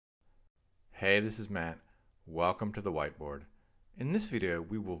Hey, this is Matt. Welcome to the whiteboard. In this video,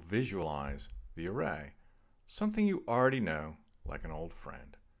 we will visualize the array, something you already know like an old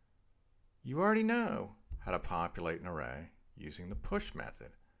friend. You already know how to populate an array using the push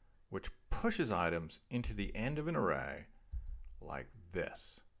method, which pushes items into the end of an array like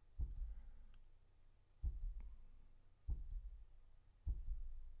this.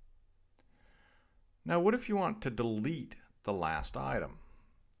 Now, what if you want to delete the last item?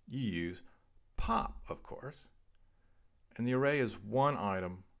 You use pop, of course, and the array is one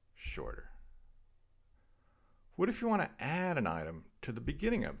item shorter. What if you want to add an item to the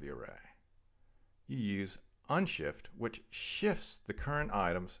beginning of the array? You use unshift, which shifts the current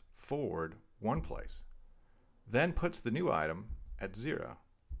items forward one place, then puts the new item at 0.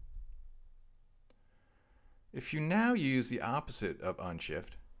 If you now use the opposite of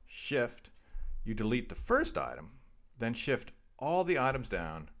unshift, shift, you delete the first item, then shift all the items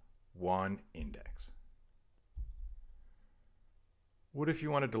down one index. What if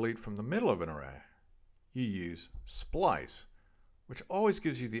you want to delete from the middle of an array? You use splice, which always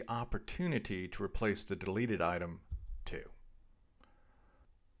gives you the opportunity to replace the deleted item too.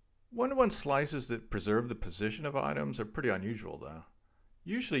 One-to-one slices that preserve the position of items are pretty unusual though.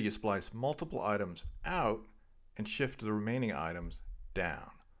 Usually you splice multiple items out and shift the remaining items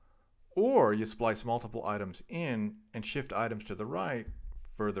down. Or you splice multiple items in and shift items to the right,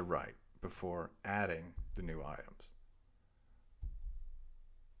 further right, before adding the new items.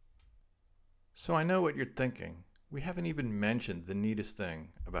 So I know what you're thinking. We haven't even mentioned the neatest thing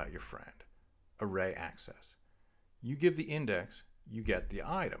about your friend, array access. You give the index, you get the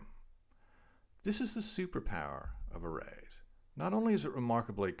item. This is the superpower of arrays. Not only is it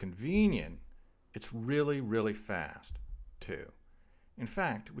remarkably convenient, it's really fast too. In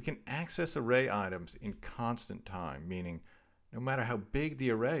fact, we can access array items in constant time, meaning no matter how big the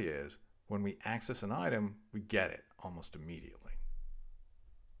array is, when we access an item, we get it almost immediately.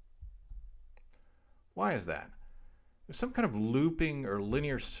 Why is that? If some kind of looping or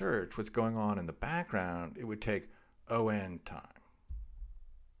linear search was going on in the background, it would take O(n) time.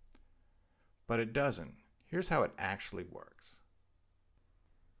 But it doesn't. Here's how it actually works.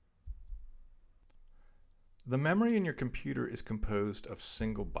 The memory in your computer is composed of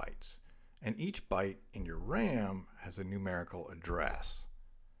single bytes, and each byte in your RAM has a numerical address.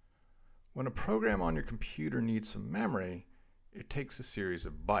 When a program on your computer needs some memory, it takes a series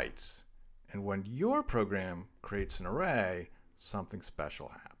of bytes, and when your program creates an array, something special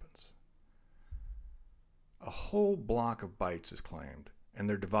happens. A whole block of bytes is claimed, and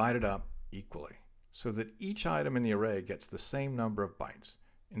they're divided up equally, so that each item in the array gets the same number of bytes,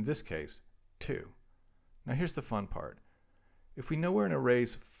 in this case, 2. Now here's the fun part. If we know where an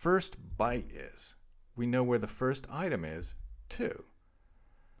array's first byte is, we know where the first item is too.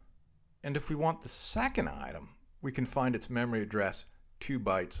 And if we want the second item, we can find its memory address 2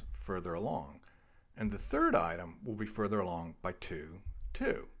 bytes further along. And the third item will be further along by 2,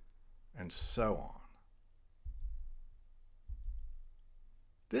 and so on.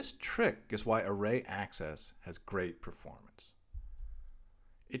 This trick is why array access has great performance.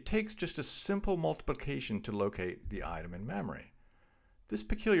 It takes just a simple multiplication to locate the item in memory. This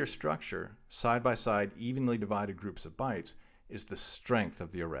peculiar structure, side-by-side evenly divided groups of bytes, is the strength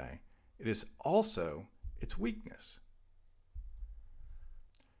of the array. It is also its weakness.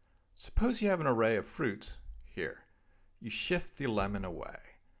 Suppose you have an array of fruits here. You shift the lemon away.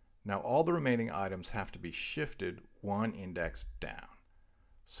 Now all the remaining items have to be shifted one index down.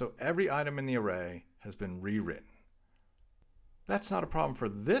 So every item in the array has been rewritten. That's not a problem for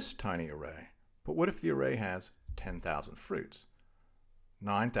this tiny array, but what if the array has 10,000 fruits?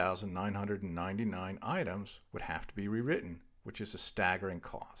 9,999 items would have to be rewritten, which is a staggering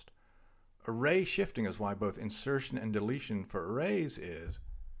cost. Array shifting is why both insertion and deletion for arrays is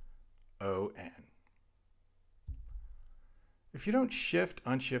O(n). If you don't shift,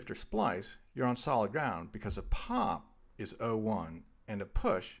 unshift, or splice, you're on solid ground because a pop is O(1) and a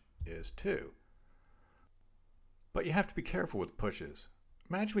push is 2. But you have to be careful with pushes.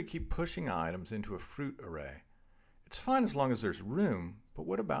 Imagine we keep pushing items into a fruit array. It's fine as long as there's room, but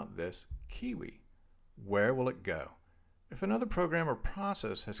what about this kiwi? Where will it go? If another program or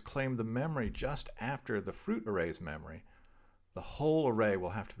process has claimed the memory just after the fruit array's memory, the whole array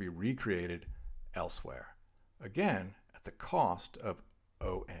will have to be recreated elsewhere. Again, at the cost of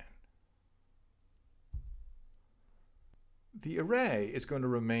O(n). The array is going to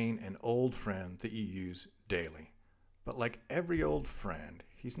remain an old friend that you use daily. But like every old friend,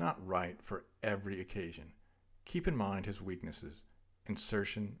 he's not right for every occasion. Keep in mind his weaknesses,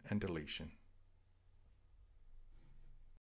 insertion and deletion.